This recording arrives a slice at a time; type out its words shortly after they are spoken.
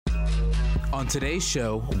On today's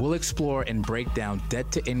show, we'll explore and break down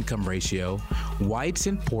debt-to-income ratio, why it's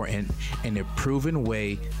important, and a proven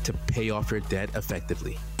way to pay off your debt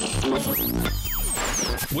effectively.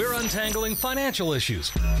 We're untangling financial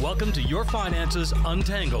issues. Welcome to Your Finances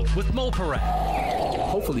Untangled with Mo Paran.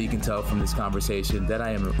 Hopefully you can tell from this conversation that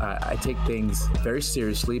I take things very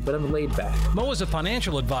seriously, but I'm laid back. Mo is a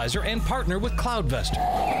financial advisor and partner with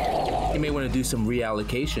CloudVestor. You may want to do some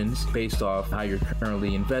reallocations based off how you're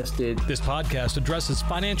currently invested. This podcast addresses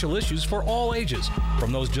financial issues for all ages,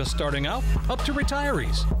 from those just starting out up to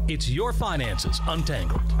retirees. It's Your Finances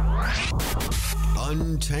Untangled.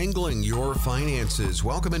 Untangling Your Finances.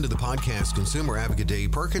 Welcome into the podcast. Consumer Advocate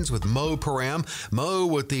Dave Perkins with Mo Paran. Mo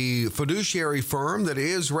with the fiduciary firm that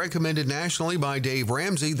is recommended nationally by Dave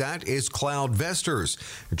Ramsey. That is CloudVestors,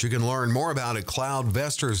 that you can learn more about at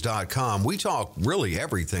cloudvestors.com. We talk really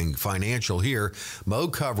everything financial here. Mo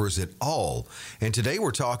covers it all. And today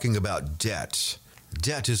we're talking about debt.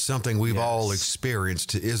 Debt is something we've all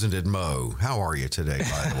experienced, isn't it, Mo? How are you today,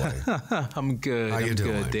 by the way? I'm good. How you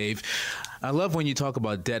doing? Good, Dave. I love when you talk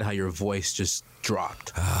about debt, how your voice just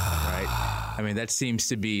dropped, right? I mean, that seems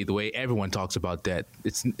to be the way everyone talks about debt.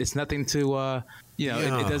 It's nothing to,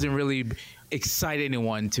 it doesn't really excite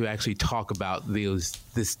anyone to actually talk about this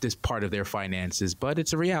part of their finances, but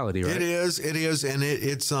it's a reality, right? It is, and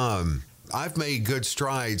it's I've made good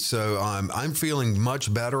strides, so I'm feeling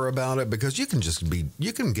much better about it, because you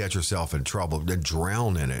can get yourself in trouble and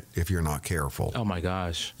drown in it if you're not careful. Oh my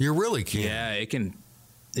gosh. You really can. Yeah,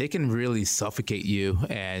 it can really suffocate you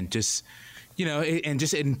and just, and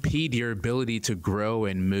just impede your ability to grow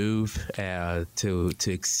and move, to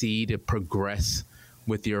exceed, to progress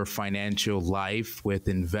with your financial life, with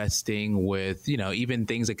investing, with, even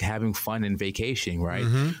things like having fun and vacationing, right?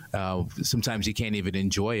 Mm-hmm. Sometimes you can't even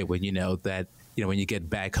enjoy it when you know that, when you get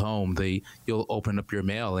back home, you'll open up your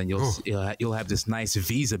mail and you'll have this nice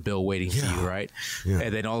Visa bill waiting for you, right? Yeah.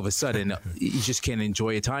 And then all of a sudden, you just can't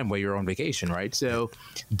enjoy a time while you're on vacation, right? So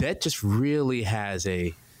debt just really has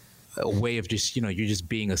a way of just, you're just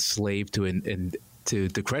being a slave to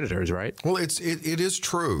the creditors, right? Well, it is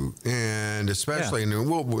true, and especially, and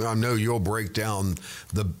I know you'll break down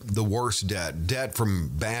the worst debt from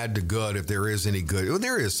bad to good, if there is any good. Well,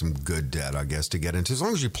 there is some good debt, I guess, to get into, as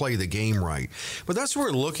long as you play the game right. But that's what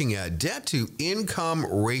we're looking at: debt to income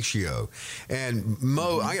ratio. And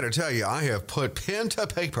Mo, I got to tell you, I have put pen to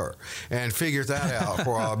paper and figured that out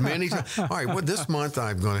for many times. All right, well, this month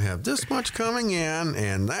I'm going to have this much coming in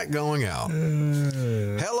and that going out.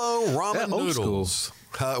 Hello, ramen noodles.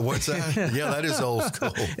 What's that? Yeah, that is old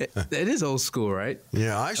school. It is old school, right?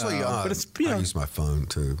 Yeah, actually, but it's, I use my phone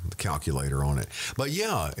too, the calculator on it. But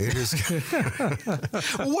yeah, it is.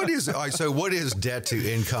 What is debt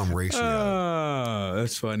to income ratio? Oh,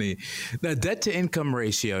 that's funny. The debt to income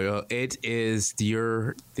ratio, it is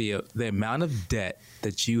the amount of debt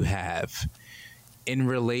that you have in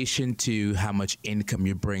relation to how much income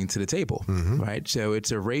you bring to the table, right? So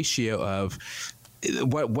it's a ratio of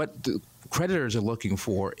what the creditors are looking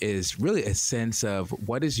for is really a sense of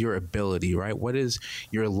what is your ability, right? What is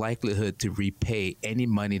your likelihood to repay any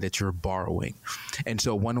money that you're borrowing? And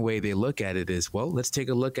so one way they look at it is, well, let's take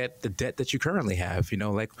a look at the debt that you currently have,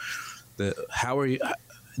 like the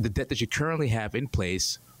debt that you currently have in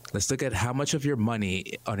place. Let's look at how much of your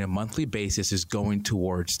money on a monthly basis is going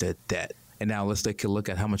towards that debt. And now let's take a look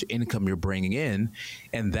at how much income you're bringing in,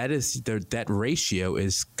 and that ratio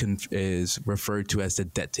is referred to as the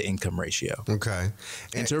debt to income ratio. Okay,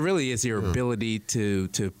 and so it really is your ability to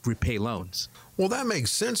repay loans. Well, that makes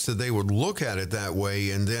sense that they would look at it that way,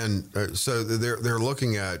 and then so they're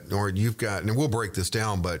looking at, or you've got, and we'll break this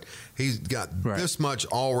down, but he's got this much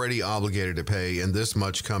already obligated to pay and this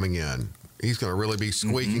much coming in. He's going to really be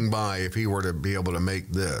squeaking by if he were to be able to make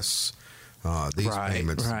this. These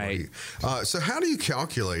payments. Right. So how do you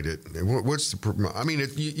calculate it? What's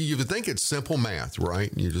you would think it's simple math,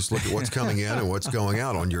 right? You just look at what's coming in and what's going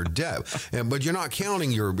out on your debt. But you're not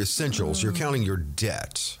counting your essentials. You're counting your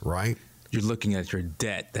debt, right? You're looking at your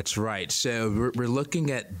debt. That's right. So we're looking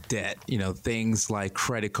at debt, things like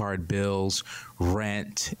credit card bills,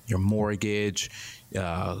 rent, your mortgage,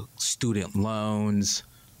 student loans,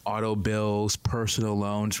 auto bills, personal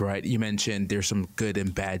loans, right? You mentioned there's some good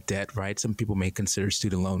and bad debt, right? Some people may consider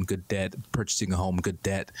student loan good debt, purchasing a home good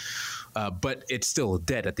debt, but it's still a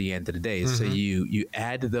debt at the end of the day. So you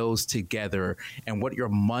add those together and what your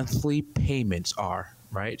monthly payments are,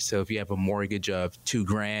 right? So if you have a mortgage of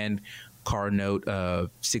 $2,000, car note of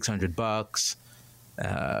 $600,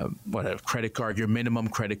 what a credit card, your minimum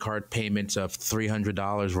credit card payments of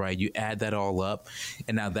 $300, right? You add that all up,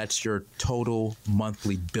 and now that's your total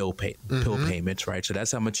monthly bill payments, right? So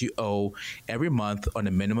that's how much you owe every month on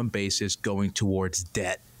a minimum basis going towards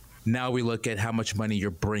debt. Now we look at how much money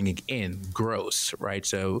you're bringing in gross, right?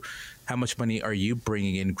 So how much money are you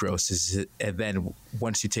bringing in gross? And then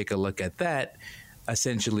once you take a look at that,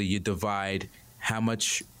 essentially you divide how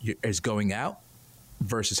much is going out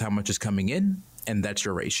versus how much is coming in, and that's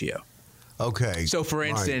your ratio. Okay. So for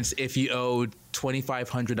instance, if you owed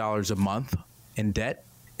 $2,500 a month in debt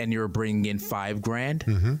and you're bringing in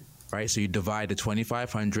 $5,000, right? So you divide the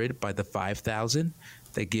 2,500 by the 5,000.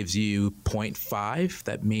 That gives you 0.5.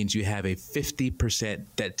 That means you have a 50%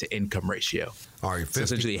 debt to income ratio. All right, 50%. So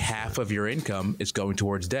essentially half of your income is going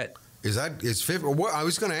towards debt. Is 50? What, I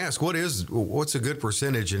was going to ask, what's a good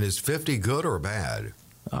percentage, and is 50 good or bad?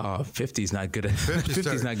 50 is not good. 50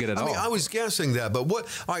 is not good at all. I mean, I was guessing that, but what?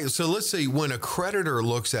 All right, so let's see. When a creditor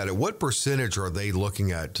looks at it, what percentage are they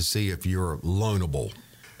looking at to see if you're loanable?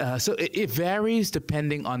 So it varies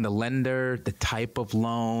depending on the lender, the type of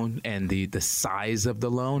loan, and the size of the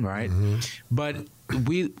loan, right? But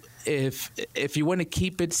if you want to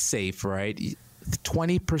keep it safe, right,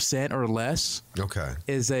 20% or less,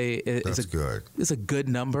 is a good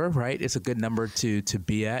number, right? It's a good number to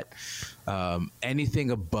be at. Anything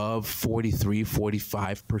above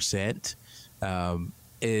 43-45%.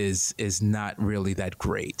 Is not really that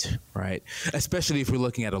great, right? Especially if we're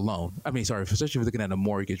looking at a loan. Especially if we're looking at a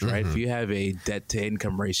mortgage, right? If you have a debt to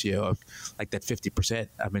income ratio of like that 50%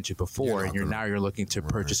 I mentioned before, and you're looking to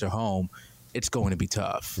purchase a home, it's going to be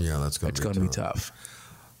tough. Yeah, it's going to be tough.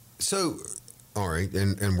 So, all right,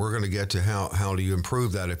 and we're going to get to how do you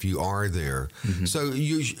improve that if you are there. So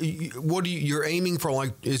you're aiming for,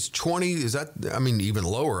 like, is 20? Is that, even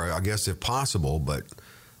lower, I guess, if possible, but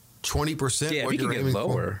 20%? Yeah, if you can get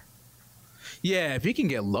lower. Yeah, if you can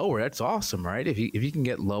get lower, that's awesome, right? If you can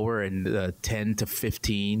get lower in 10 to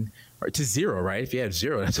 15 or to 0, right? If you have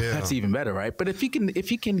 0, that's even better, right? But if you can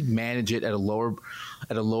manage it at a lower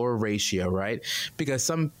ratio, right?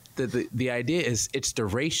 Because the idea is it's the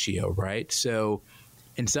ratio, right? So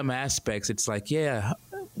in some aspects, it's like, I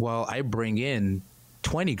bring in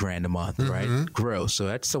 $20,000 a month, right? Gross. So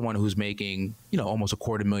that's someone who's making, almost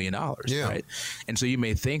 $250,000, right? And so you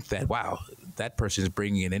may think that, wow, that person is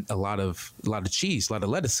bringing in a lot of cheese, a lot of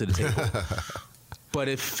lettuce to the table. But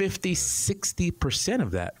if 50-60% of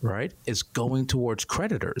that, right, is going towards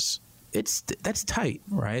creditors, that's tight,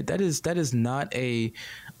 right? That is not a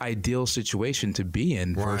ideal situation to be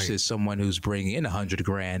in versus someone who's bringing in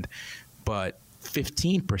 $100,000, but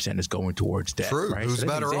 15% is going towards debt. True. Right? Who's so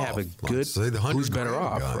better off? Who's better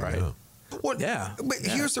off, right? Yeah. But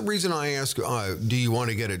here's the reason I ask: do you want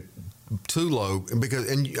to get it too low? Because,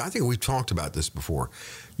 and I think we've talked about this before.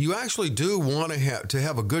 You actually do want to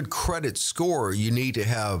have a good credit score. You need to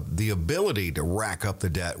have the ability to rack up the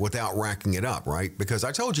debt without racking it up, right? Because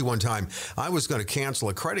I told you one time I was going to cancel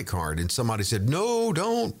a credit card, and somebody said, "No,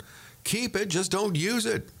 don't keep it. Just don't use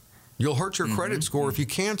it. You'll hurt your credit score if you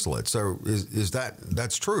cancel it." So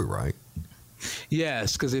that's true, right?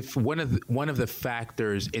 Yes, because if one of the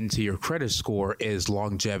factors into your credit score is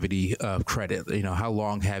longevity of credit, how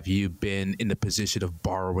long have you been in the position of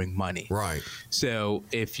borrowing money? Right. So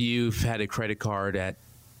if you've had a credit card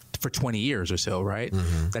for 20 years or so, right?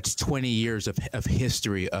 That's 20 years of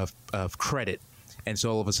history of credit. And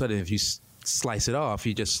so all of a sudden, if you slice it off,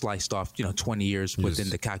 you just sliced off 20 years within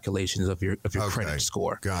the calculations of your credit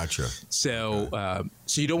score. Gotcha. So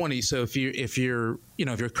so you don't want to. So if your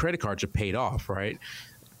credit cards are paid off, right,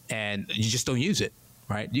 and you just don't use it,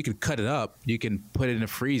 right, you can cut it up, you can put it in a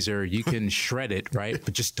freezer, you can shred it, right,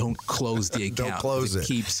 but just don't close the account. Don't close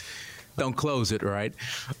it. Don't close it, right?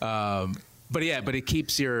 But it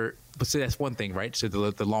keeps your. But so that's one thing, right? So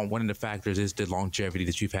one of the factors is the longevity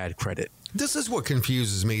that you've had credit. This is what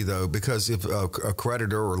confuses me, though, because if a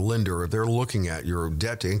creditor or lender, if they're looking at your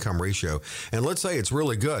debt to income ratio, and let's say it's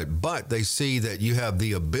really good, but they see that you have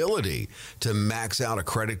the ability to max out a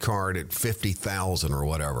credit card at $50,000 or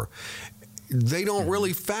whatever, they don't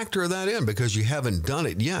really factor that in because you haven't done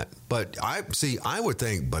it yet. But I would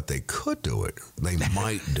think, but they could do it. They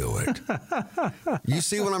might do it. You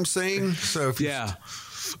see what I'm saying? So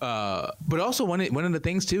but also one of the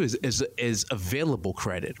things too is available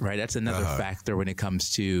credit, right? That's another factor when it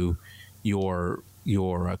comes to your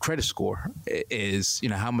credit score. Is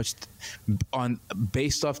how much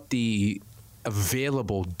based off the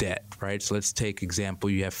available debt, right? So let's take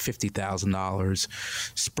example, you have $50,000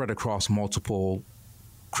 spread across multiple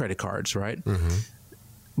credit cards, right?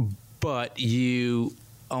 But you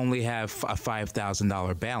only have a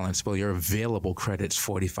 $5,000 balance. Well, your available credit's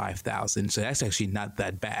 $45,000. So that's actually not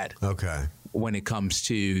that bad. Okay. When it comes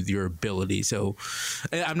to your ability. So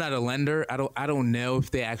I'm not a lender. I don't know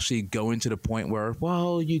if they actually go into the point where,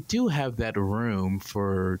 well, you do have that room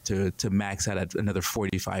to max out at another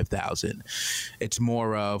 45,000. It's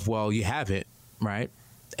more of, well, you have it, right?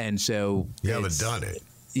 And so you haven't done it.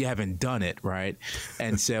 You haven't done it, right?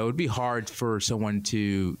 And so it'd be hard for someone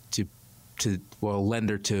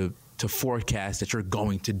lender to forecast that you're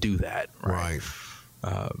going to do that, right?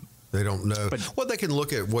 They don't know. Well, they can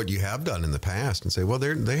look at what you have done in the past and say, well,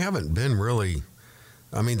 they haven't been really.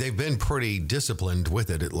 I mean, they've been pretty disciplined with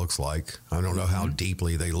it, it looks like. I don't know how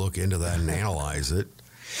deeply they look into that and analyze it.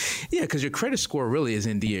 Yeah, because your credit score really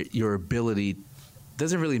isn't your ability,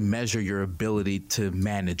 doesn't really measure your ability to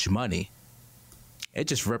manage money. It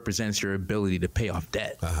just represents your ability to pay off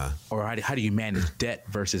debt. Or how do you manage debt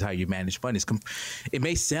versus how you manage money. It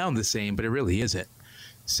may sound the same, but it really isn't.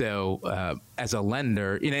 So as a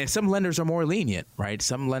lender, and some lenders are more lenient, right?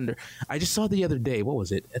 I just saw the other day, what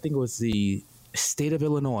was it? I think it was the state of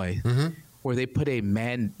Illinois, where they put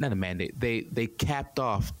not a mandate. They capped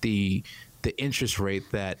off the interest rate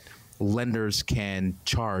that lenders can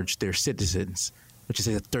charge their citizens, which is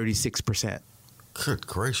at 36%. Good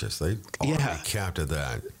gracious, they already capped at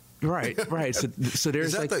that. Right. So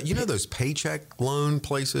there's those paycheck loan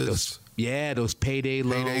places. Those payday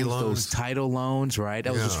loans, those title loans, right?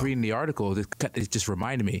 I was just reading the article. It just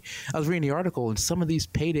reminded me. I was reading the article, and some of these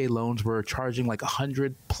payday loans were charging like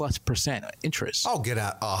 100+% interest. Oh, get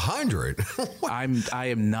out! 100? I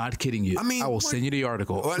am not kidding you. I mean, I will send you the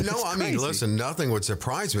article. Well, no, I mean, listen, nothing would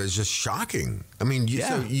surprise me. It's just shocking. I mean,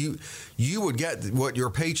 so you would get what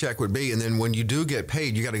your paycheck would be, and then when you do get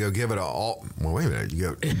paid, you got to go give it all. Well, wait a minute.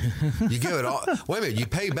 You give it all. Wait a minute. You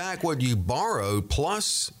pay back what you borrowed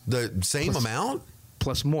plus the same amount?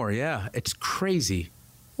 Plus more, yeah. It's crazy.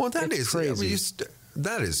 Well, that is crazy.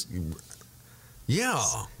 Yeah.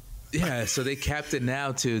 Yeah, so they capped it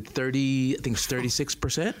now to 30, I think it's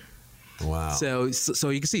 36%. Wow. So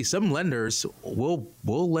you can see some lenders will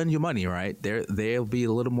lend you money, right? They'll be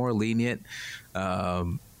a little more lenient.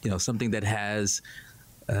 Something that has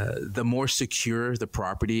the more secure the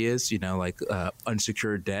property is, like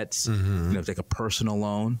unsecured debts, like a personal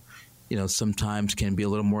loan, sometimes can be a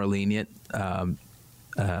little more lenient.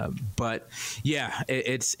 But yeah,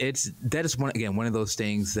 that is one of those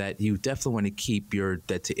things that you definitely want to keep your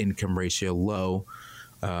debt to income ratio low,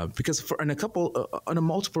 because on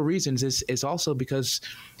multiple reasons. It's also because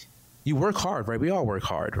you work hard, right? We all work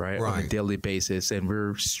hard, right? On a daily basis, and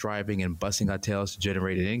we're striving and busting our tails to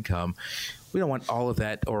generate an income. We don't want all of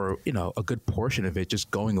that, or a good portion of it,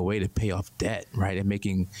 just going away to pay off debt, right? And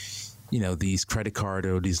making these credit card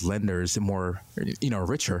or these lenders more,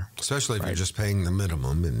 richer. Especially if you're just paying the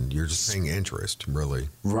minimum and you're just paying interest, really.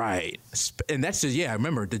 Right. And that's just,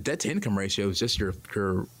 remember, the debt to income ratio is just your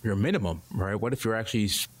minimum, right? What if you're actually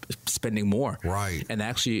spending more? Right. And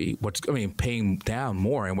actually paying down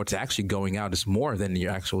more, and what's actually going out is more than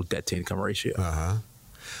your actual debt to income ratio.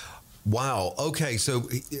 Wow. Okay. So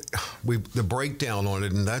the breakdown on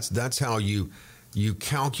it, and that's how you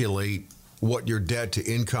calculate what your debt to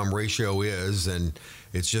income ratio is, and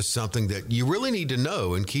it's just something that you really need to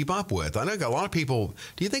know and keep up with. I know a lot of people.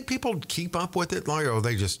 Do you think people keep up with it, or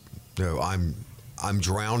they just I'm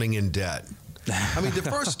drowning in debt? I mean, the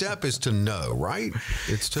first step is to know, right?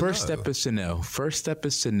 It's to First step is to know. First step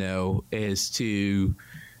is to know is to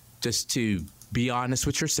be honest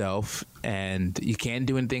with yourself, and you can't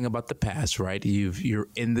do anything about the past, right? You're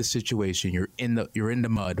in the situation. You're in the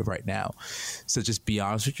mud right now. So just be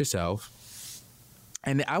honest with yourself.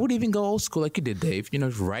 And I would even go old school like you did, Dave.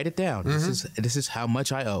 Write it down. This is how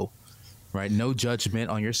much I owe, right? No judgment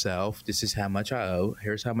on yourself. This is how much I owe.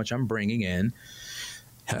 Here's how much I'm bringing in.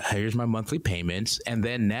 Here's my monthly payments. And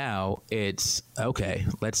then now it's okay.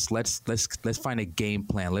 Let's find a game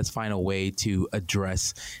plan. Let's find a way to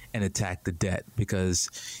address and attack the debt. Because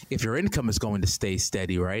if your income is going to stay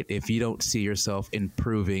steady, right? If you don't see yourself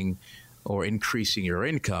improving or increasing your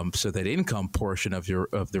income, so that income portion of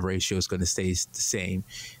the ratio is going to stay the same.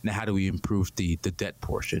 Now, how do we improve the debt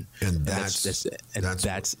portion? And that's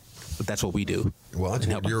what we do. Well, that's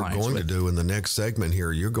what you're going to do in the next segment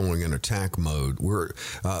here. You're going in attack mode.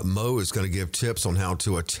 Mo is going to give tips on how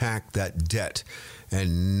to attack that debt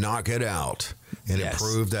and knock it out and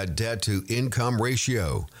improve that debt to income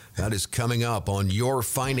ratio. That is coming up on Your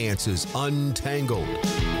Finances Untangled.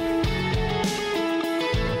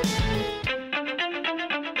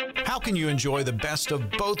 How can you enjoy the best of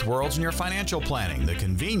both worlds in your financial planning? The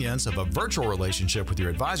convenience of a virtual relationship with your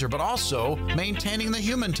advisor, but also maintaining the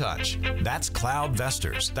human touch. That's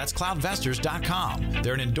CloudVestors. That's CloudVestors.com.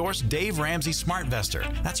 They're an endorsed Dave Ramsey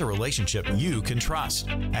SmartVestor. That's a relationship you can trust.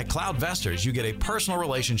 At CloudVestors, you get a personal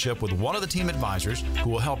relationship with one of the team advisors who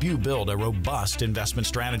will help you build a robust investment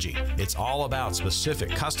strategy. It's all about specific,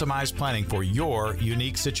 customized planning for your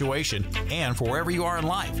unique situation and for wherever you are in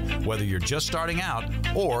life, whether you're just starting out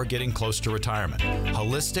or getting close to retirement.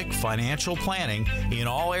 Holistic financial planning in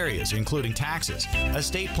all areas, including taxes,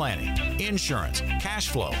 estate planning, insurance, cash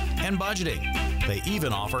flow, and budgeting. They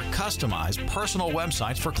even offer customized personal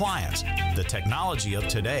websites for clients. The technology of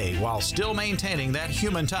today while still maintaining that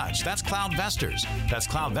human touch. That's CloudVestors. That's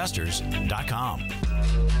CloudVestors.com.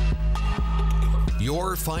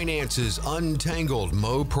 Your finances untangled.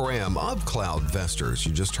 Mo Param of CloudVestors.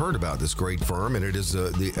 You just heard about this great firm, and it is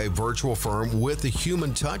a virtual firm with a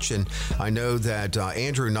human touch. And I know that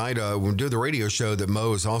Andrew Nida, when we do the radio show that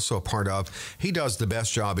Mo is also a part of, he does the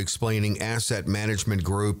best job explaining Asset Management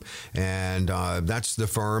Group, and that's the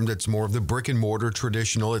firm that's more of the brick and mortar,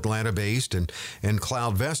 traditional Atlanta-based, and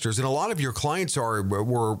CloudVestors. And a lot of your clients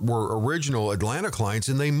were original Atlanta clients,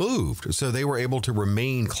 and they moved, so they were able to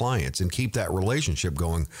remain clients and keep that relationship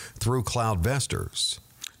going through CloudVestors.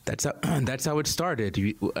 That's how it started.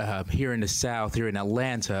 Here in the South, here in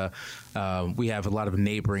Atlanta, we have a lot of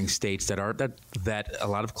neighboring states that a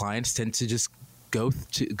lot of clients tend to just go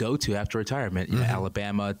to after retirement. You know,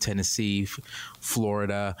 Alabama, Tennessee,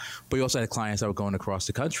 Florida. But we also had clients that were going across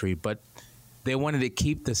the country. But they wanted to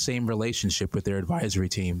keep the same relationship with their advisory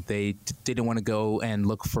team. They didn't want to go and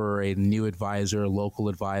look for a new advisor, a local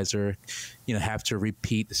advisor, have to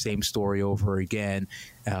repeat the same story over again,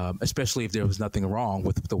 especially if there was nothing wrong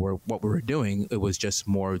with what we were doing. It was just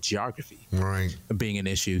more geography being an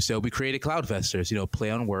issue. So we created CloudVestors,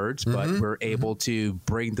 play on words, but we're able to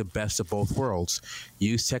bring the best of both worlds,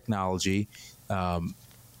 use technology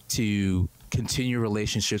to continue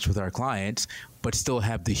relationships with our clients, but still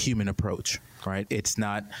have the human approach, right? It's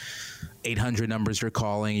not 800 numbers you're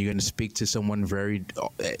calling. You're going to speak to someone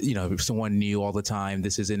someone new all the time.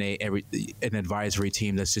 This isn't an advisory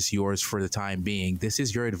team that's just yours for the time being. This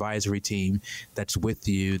is your advisory team that's with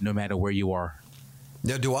you no matter where you are.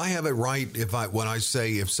 Now, do I have it right when I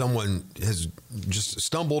say if someone has just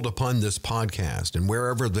stumbled upon this podcast and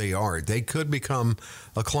wherever they are, they could become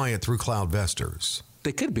a client through CloudVestors?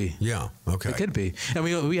 They could be. Yeah. Okay. It could be. I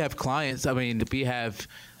mean, we have clients. I mean, we have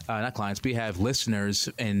not clients. We have listeners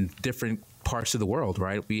in different parts of the world,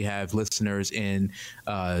 right? We have listeners in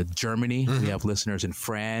Germany. We have listeners in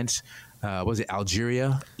France. Was it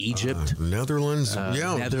Algeria, Egypt, Netherlands?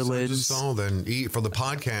 Netherlands. I just saw then for the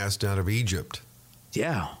podcast out of Egypt.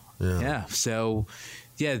 Yeah. So,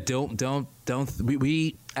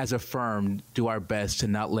 we as a firm do our best to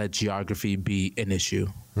not let geography be an issue.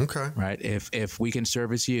 Okay. Right. If we can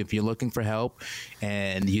service you, if you're looking for help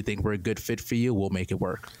and you think we're a good fit for you, we'll make it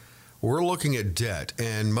work. We're looking at debt,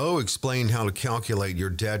 and Mo explained how to calculate your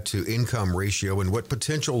debt to income ratio and what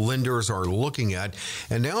potential lenders are looking at.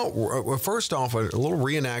 And now, first off, a little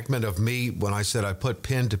reenactment of me when I said I put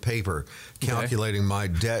pen to paper calculating my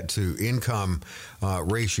debt to income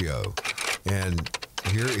ratio. And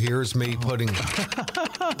here's me putting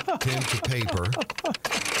pen to paper.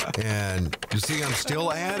 And you see, I'm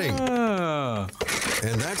still adding.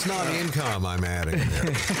 And that's not income I'm adding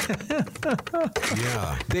there.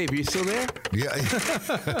 Yeah. Dave, you still there? Yeah.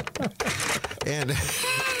 And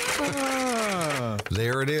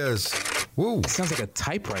there it is. Woo. It sounds like a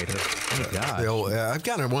typewriter. Oh, my God. I've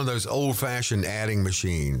got one of those old-fashioned adding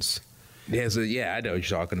machines. Yeah, I know what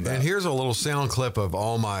you're talking about. And here's a little sound clip of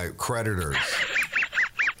all my creditors.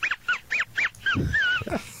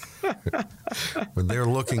 When they're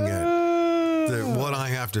looking at what I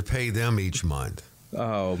have to pay them each month.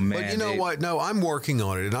 Oh, man. But you know what? No, I'm working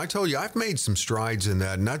on it. And I told you, I've made some strides in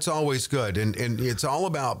that, and that's always good. And it's all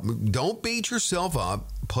about, don't beat yourself up.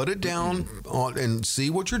 Put it down on and see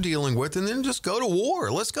what you're dealing with, and then just go to war.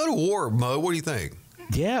 Let's go to war, Mo. What do you think?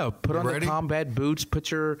 Yeah, put on ready? The combat boots,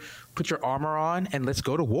 put your armor on, and let's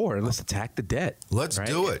go to war and let's attack the debt. Let's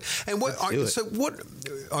do it. And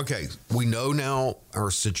okay, we know now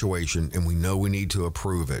our situation, and we know we need to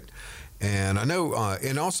approve it. And I know,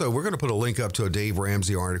 and also we're going to put a link up to a Dave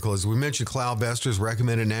Ramsey article. As we mentioned, CloudVestors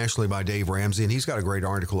recommended nationally by Dave Ramsey, and he's got a great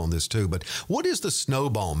article on this too. But what is the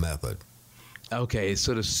snowball method? Okay,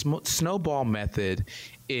 so the snowball method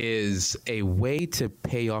is a way to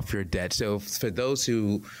pay off your debt. So for those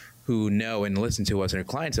who who know and listen to us and are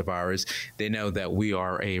clients of ours, they know that we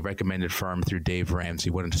are a recommended firm through Dave Ramsey,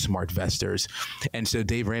 one of the SmartVestors. And so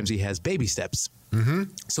Dave Ramsey has baby steps.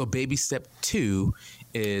 So baby step 2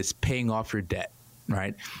 is paying off your debt,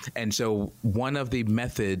 right? And so one of the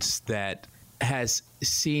methods that has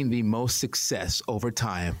seen the most success over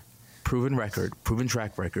time, proven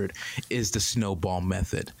track record, is the snowball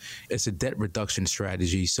method. It's a debt reduction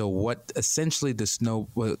strategy. So what essentially the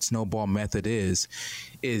snowball method is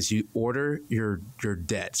you order your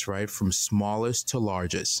debts, right, from smallest to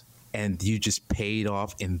largest, and you just pay it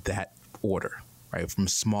off in that order, right, from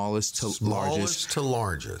smallest to largest,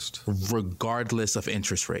 regardless of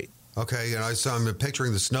interest rate. Okay, and so I'm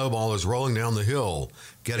picturing the snowball is rolling down the hill,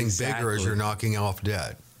 getting bigger as you're knocking off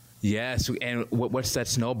debt. Yes, and what's that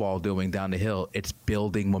snowball doing down the hill? It's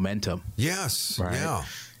building momentum. Yes, right? Yeah.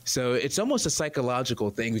 So it's almost a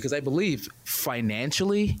psychological thing, because I believe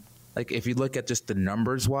financially, like if you look at just the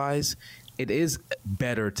numbers wise, it is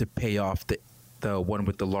better to pay off the one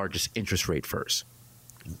with the largest interest rate first.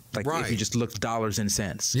 Like if you just look dollars and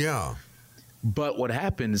cents. Yeah. But what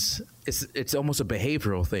happens is it's almost a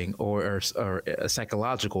behavioral thing or a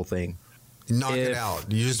psychological thing. Knock it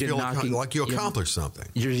out. You just feel like you accomplished something.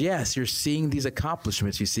 You're seeing these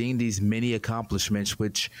accomplishments. You're seeing these mini accomplishments,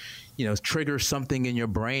 which, trigger something in your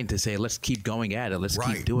brain to say, let's keep going at it. Let's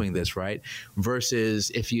keep doing this, right?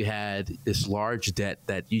 Versus if you had this large debt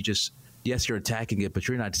that you just, yes, you're attacking it, but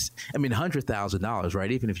you're not. I mean, $100,000,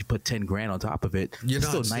 right? Even if you put $10,000 on top of it, you're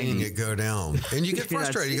not seeing it go down, and you get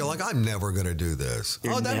frustrated. You go like, "I'm never going to do this."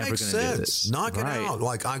 That makes sense. Knock it out.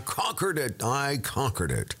 Like I conquered it. I've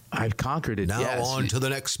conquered it. Now on to the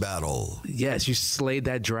next battle. Yes, you slayed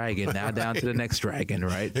that dragon. Now down to the next dragon,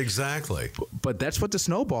 right? Exactly. But that's what the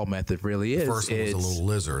snowball method really is. The first one was a little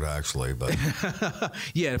lizard, actually, but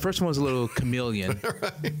yeah, the first one was a little chameleon.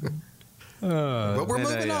 Right. But we're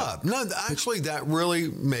moving up. No, actually, that really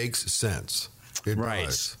makes sense. It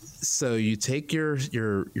does. So you take your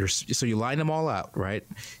so you line them all out, right?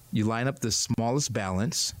 You line up the smallest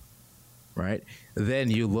balance, right? Then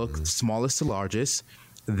you look smallest to largest.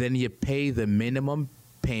 Then you pay the minimum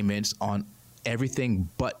payments on everything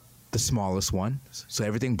but the smallest one. So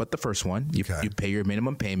everything but the first one. You pay your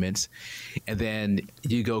minimum payments, and then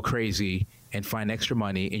you go crazy and find extra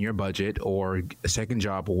money in your budget or a second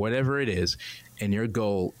job or whatever it is, and your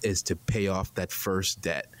goal is to pay off that first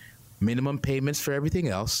debt. Minimum payments for everything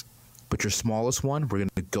else, but your smallest one, we're going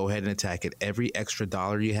to go ahead and attack it. Every extra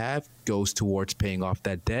dollar you have goes towards paying off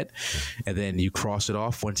that debt, and then you cross it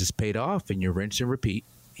off once it's paid off, and you rinse and repeat.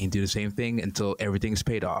 And you do the same thing until everything's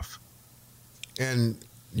paid off. And,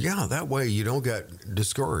 that way you don't get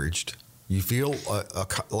discouraged. You feel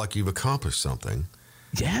like you've accomplished something.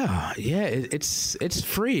 Yeah, it's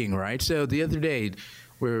freeing, right? So the other day,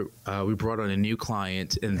 we brought on a new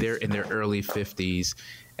client, and they're in their early 50s,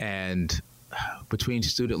 and between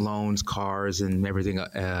student loans, cars, and everything,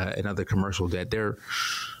 and other commercial debt, they're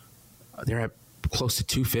at close to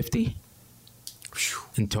 $250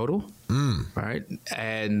 in total, right?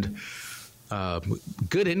 And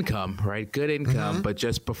good income, right? Good income, but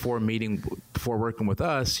just before working with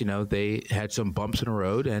us, they had some bumps in the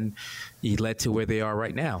road, and it led to where they are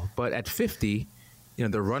right now. But at 50,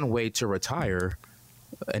 the runway to retire,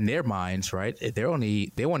 in their minds, right? They want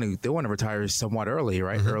to retire somewhat early,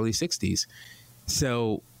 right? Early 60s.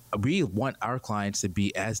 So we want our clients to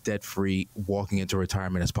be as debt free walking into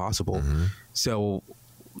retirement as possible. So,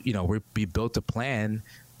 we built a plan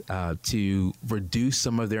to reduce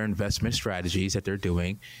some of their investment strategies that they're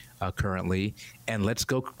doing currently, and let's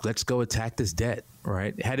go attack this debt,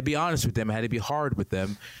 right? Had to be honest with them, had to be hard with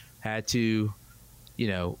them, had to,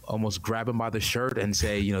 almost grab them by the shirt and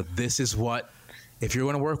say, this is what, if you're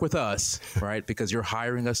going to work with us, right, because you're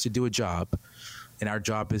hiring us to do a job, and our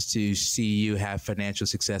job is to see you have financial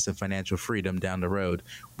success and financial freedom down the road,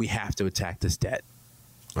 we have to attack this debt.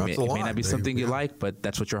 It may not be something you like, but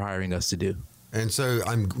that's what you're hiring us to do. And so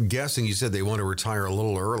I'm guessing you said they want to retire a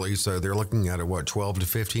little early, so they're looking at a 12 to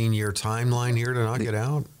 15 year timeline here to knock it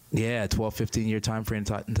out? Yeah, 12, 15 year time frame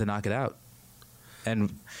to knock it out.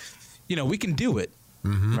 And, we can do it,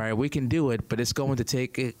 right? We can do it, but it's going to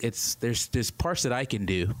take there's parts that I can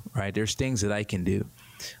do, right? There's things that I can do,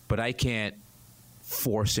 but I can't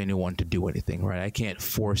force anyone to do anything, right? I can't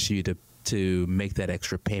force you to make that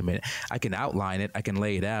extra payment. I can outline it. I can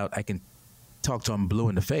lay it out. I can talk to them blue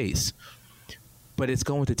in the face. But it's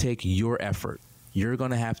going to take your effort. You're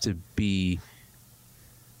going to have to be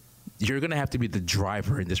the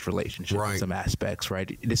driver in this relationship in some aspects,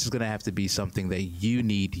 right? This is going to have to be something that you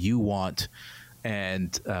need, you want,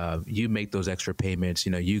 and you make those extra payments.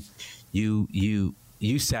 You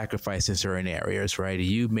you sacrifice in certain areas, right?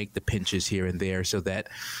 You make the pinches here and there so that,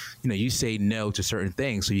 you say no to certain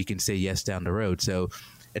things so you can say yes down the road. So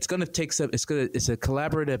it's going to take it's a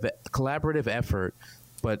collaborative effort,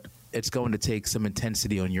 but it's going to take some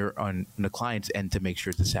intensity on the client's end to make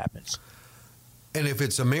sure this happens. And if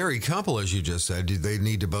it's a married couple, as you just said, do they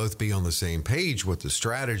need to both be on the same page with the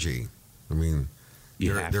strategy? I mean,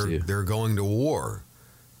 they're going to war.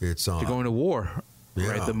 They're going to war. Yeah.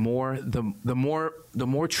 Right. The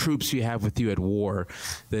more troops you have with you at war,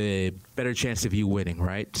 the better chance of you winning.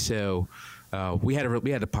 Right. So we had a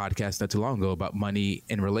podcast not too long ago about money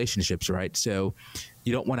in relationships. Right. So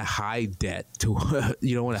you don't want to hide debt.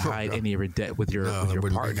 You don't want to hide any of your debt with your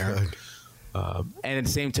partner. And in the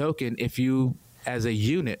same token, if you as a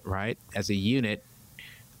unit,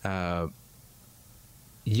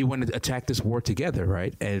 you want to attack this war together,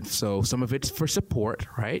 right? And so some of it's for support,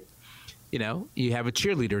 right? You have a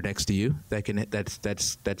cheerleader next to you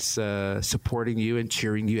that's supporting you and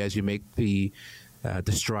cheering you as you make the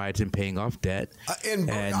strides in paying off debt. And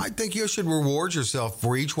I think you should reward yourself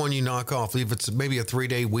for each one you knock off. If it's maybe a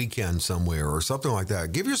 3-day weekend somewhere or something like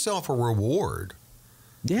that, give yourself a reward.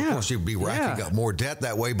 Yeah. Of course, you'd be racking up more debt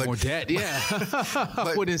that way. But more debt, yeah.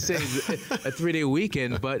 I wouldn't say a 3-day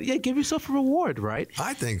weekend, but yeah, give yourself a reward, right?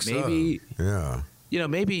 I think maybe, so. Yeah.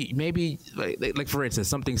 Maybe like for instance,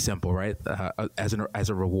 something simple, right? As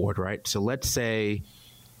a reward, right? So let's say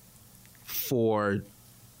for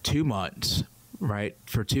 2 months, right?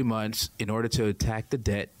 For 2 months, in order to attack the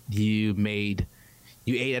debt, you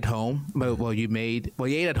ate at home. Well, you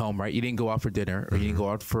ate at home, right? You didn't go out for dinner or you didn't go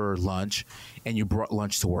out for lunch, and you brought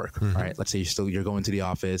lunch to work, right? Let's say you're going to the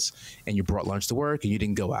office and you brought lunch to work and you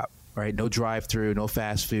didn't go out, right? No drive-through, no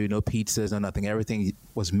fast food, no pizzas, no nothing. Everything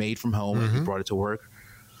was made from home and you brought it to work.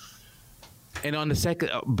 And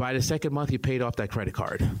by the second month, you paid off that credit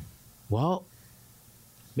card. Well,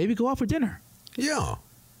 maybe go out for dinner. Yeah.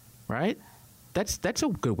 Right? That's a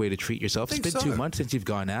good way to treat yourself. It's been 2 months since you've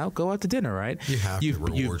gone out. Go out to dinner, right?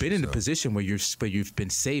 You've been in a position where you've been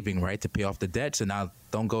saving, right, to pay off the debt. So now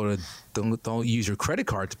don't use your credit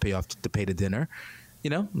card to pay the dinner.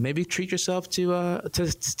 Maybe treat yourself to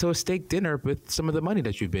a steak dinner with some of the money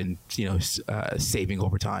that you've been saving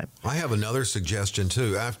over time. I have another suggestion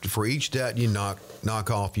too. For each debt you knock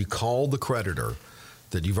off, you call the creditor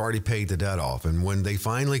that you've already paid the debt off. And when they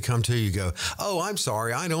finally come to you, go, "Oh, I'm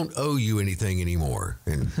sorry, I don't owe you anything anymore,"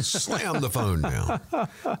 and slam the phone down.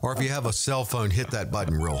 Or if you have a cell phone, hit that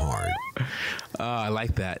button real hard. I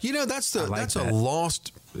like that. That's a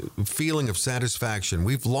lost feeling of satisfaction.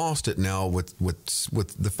 We've lost it now with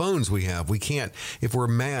the phones we have. We can't, if we're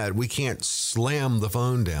mad, we can't slam the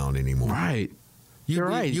phone down anymore. Right. You're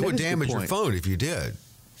right. You would damage your phone if you did.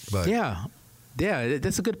 But Yeah,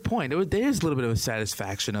 that's a good point. There is a little bit of a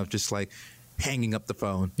satisfaction of just like hanging up the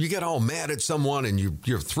phone. You get all mad at someone and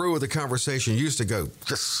you're through with the conversation. You used to go,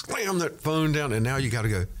 just slam that phone down, and now you got to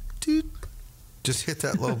go, dude, just hit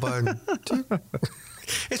that little button.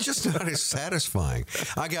 It's just not as satisfying.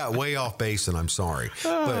 I got way off base, and I'm sorry.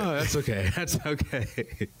 But that's okay. That's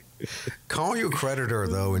okay. Call your creditor,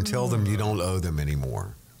 though, and tell them you don't owe them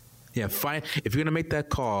anymore. Yeah, if you're gonna make that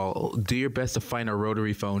call, do your best to find a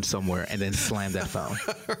rotary phone somewhere and then slam that phone.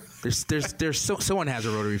 Someone has a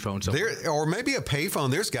rotary phone somewhere, or maybe a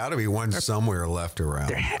payphone. There's got to be one somewhere left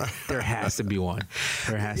around. There has to be one.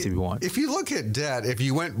 There has to be one. If you look at debt, if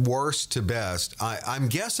you went worst to best, I'm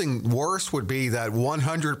guessing worst would be that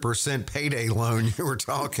 100% payday loan you were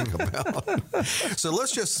talking about. So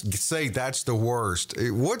let's just say that's the worst.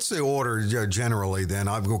 What's the order generally? Then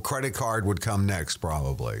credit card would come next,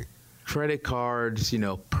 probably. Credit cards,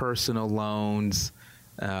 personal loans,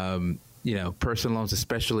 personal loans,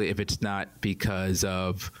 especially if it's not because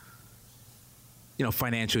of,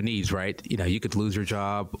 financial needs, right? You could lose your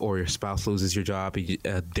job, or your spouse loses your job,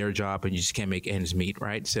 their job, and you just can't make ends meet,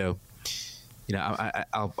 right? So,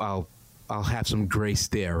 I'll have some grace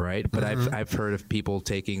there, right? But I've heard of people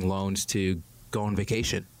taking loans to go on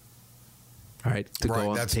vacation, right? To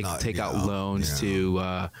go on, take out loans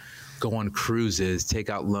to go on cruises, take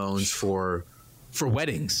out loans for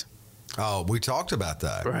weddings. Oh, we talked about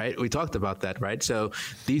that. Right. We talked about that. Right. So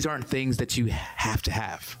these aren't things that you have to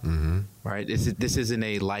have. Right. This isn't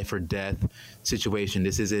a life or death situation.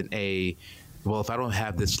 This isn't if I don't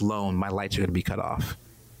have this loan, my lights are going to be cut off.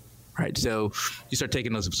 Right. So you start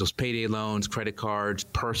taking those payday loans, credit cards,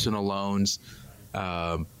 personal loans.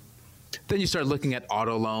 Then you start looking at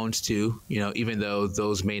auto loans too, even though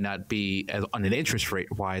those may not be, on an interest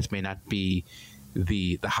rate wise, may not be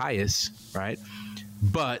the highest, right?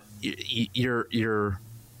 But you're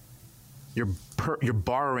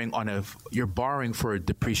borrowing for a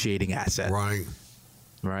depreciating asset, right?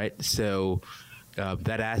 right? So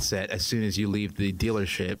that asset, as soon as you leave the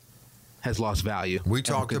dealership, has lost value. We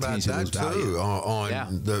talked about that too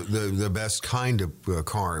on the best kind of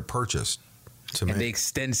car purchased. And they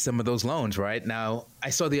extend some of those loans, right? Now, I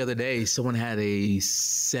saw the other day someone had a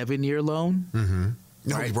 7-year loan. Mm-hmm.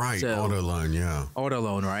 Right. So, auto loan, yeah. Auto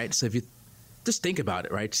loan, right? So if you just think about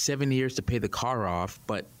it, right? 7 years to pay the car off,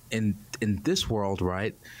 but in this world,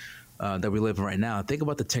 right, that we live in right now, think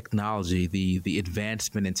about the technology, the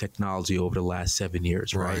advancement in technology over the last 7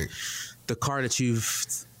 years, right? The car that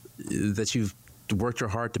you've worked your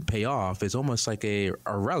hard to pay off is almost like a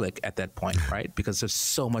relic at that point, right? Because there's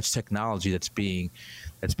so much technology that's being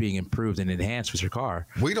improved and enhanced with your car.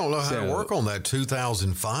 We don't know how to work on that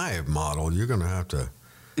 2005 model. You're going to have to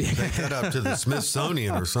take that up to the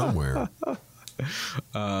Smithsonian or somewhere.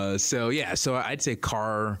 So I'd say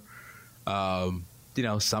car. Some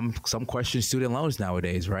question student loans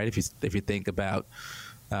nowadays, right? If you think about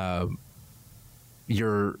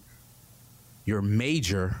your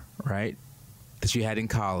major, right, that you had in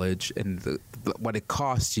college and what it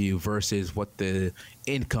costs you versus what the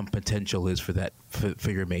income potential is for that for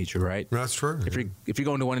your major, right? That's true. If you're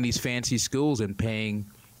going to one of these fancy schools and paying,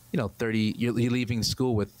 30, you're leaving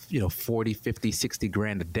school with 40, 50, 60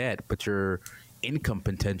 grand of debt, but your income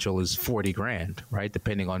potential is 40 grand, right?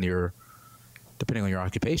 Depending on your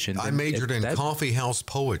occupation. I majored in coffee house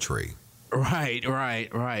poetry. Right. or I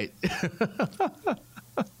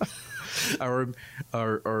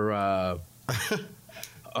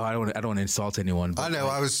don't want to insult anyone. But I know.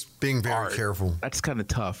 I was being very careful. That's kind of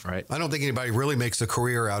tough, right? I don't think anybody really makes a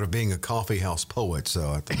career out of being a coffee house poet. So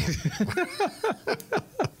I think.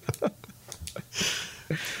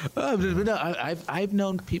 I've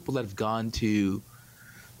known people that have gone to.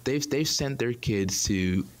 They've sent their kids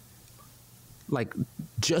to, like,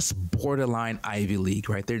 just borderline Ivy League,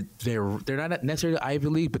 right? They're not necessarily Ivy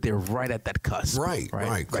League, but they're right at that cusp. Right.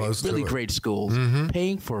 Close really to it. Great schools,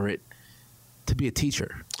 paying for it to be a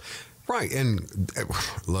teacher. Right. And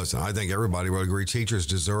listen, I think everybody will agree teachers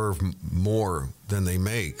deserve more than they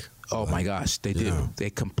make. Oh my gosh, they do. Yeah.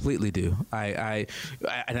 They completely do.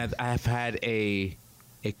 I've had a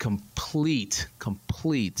complete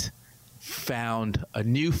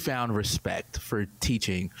newfound respect for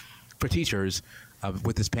teachers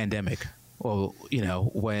with this pandemic. Well,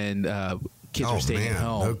 when kids were staying at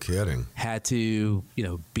home, no kidding, had to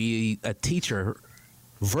be a teacher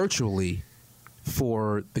virtually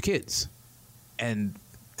for the kids and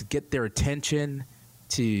to get their attention.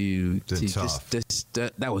 That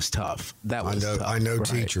was tough. I know right?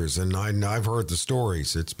 teachers, and I've heard the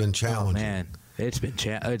stories. It's been challenging. Oh man, it's been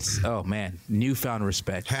newfound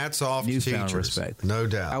respect. Hats off to teachers, respect, no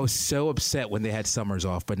doubt. I was so upset when they had summers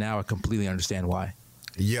off, but now I completely understand why.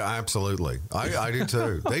 Yeah, absolutely. I do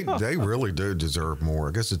too. They really do deserve more.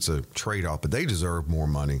 I guess it's a trade-off, but they deserve more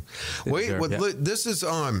money. This is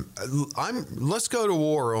let's go to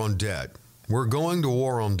war on debt. We're going to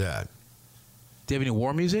war on debt. Do you have any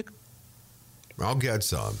war music? I'll get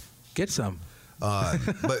some. Get some. But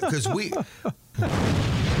because we're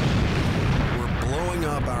blowing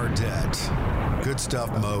up our debt. Good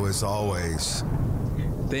stuff, Mo, as always.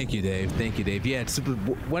 Thank you, Dave. Yeah, it's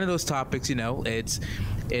one of those topics, it's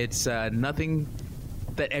nothing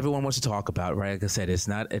that everyone wants to talk about, right? Like I said, it's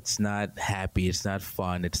not happy, it's not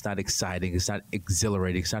fun, it's not exciting, it's not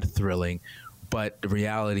exhilarating, it's not thrilling. But the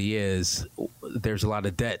reality is there's a lot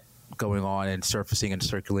of debt going on and surfacing and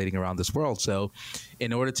circulating around this world. So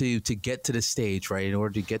in order to get to the stage, right, in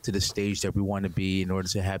order to get to the stage that we want to be, in order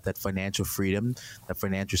to have that financial freedom, that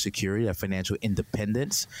financial security, that financial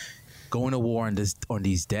independence, going to war on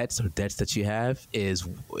these debts or debts that you have is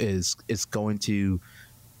just going to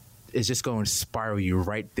spiral you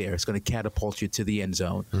right there. It's going to catapult you to the end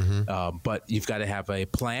zone. But you've got to have a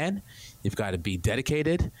plan. You've got to be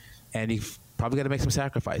dedicated, and you've probably got to make some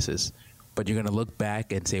sacrifices. But you're going to look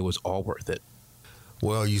back and say it was all worth it.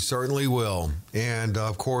 Well, you certainly will. And,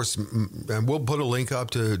 of course, and we'll put a link up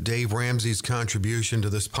to Dave Ramsey's contribution to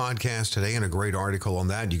this podcast today and a great article on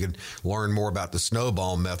that. You can learn more about the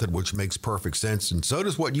snowball method, which makes perfect sense. And so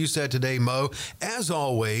does what you said today, Mo, as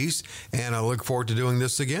always. And I look forward to doing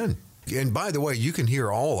this again. And by the way, you can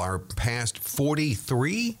hear all our past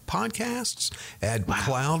 43 podcasts at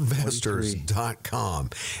cloudvestors.com.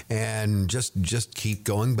 And just keep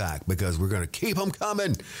going back because we're going to keep them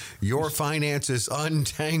coming. Your finances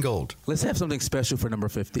untangled. Let's have something special for number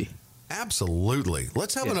 50. Absolutely.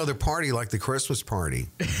 Let's have another party like the Christmas party.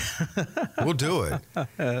 We'll do it.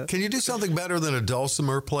 Can you do something better than a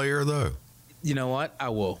dulcimer player, though? You know what? I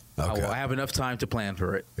will. Okay. I have enough time to plan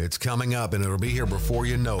for it. It's coming up, and it'll be here before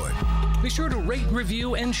you know it. Be sure to rate,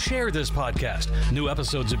 review, and share this podcast. New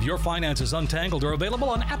episodes of Your Finances Untangled are available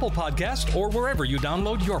on Apple Podcasts or wherever you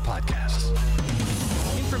download your podcasts.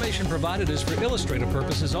 Information provided is for illustrative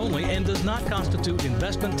purposes only and does not constitute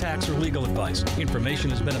investment, tax, or legal advice.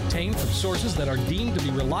 Information has been obtained from sources that are deemed to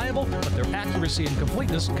be reliable, but their accuracy and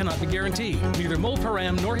completeness cannot be guaranteed. Neither Mo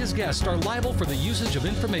Param nor his guests are liable for the usage of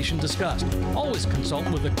information discussed. Always consult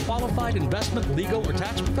with a qualified investment, legal, or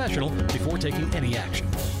tax professional before taking any action.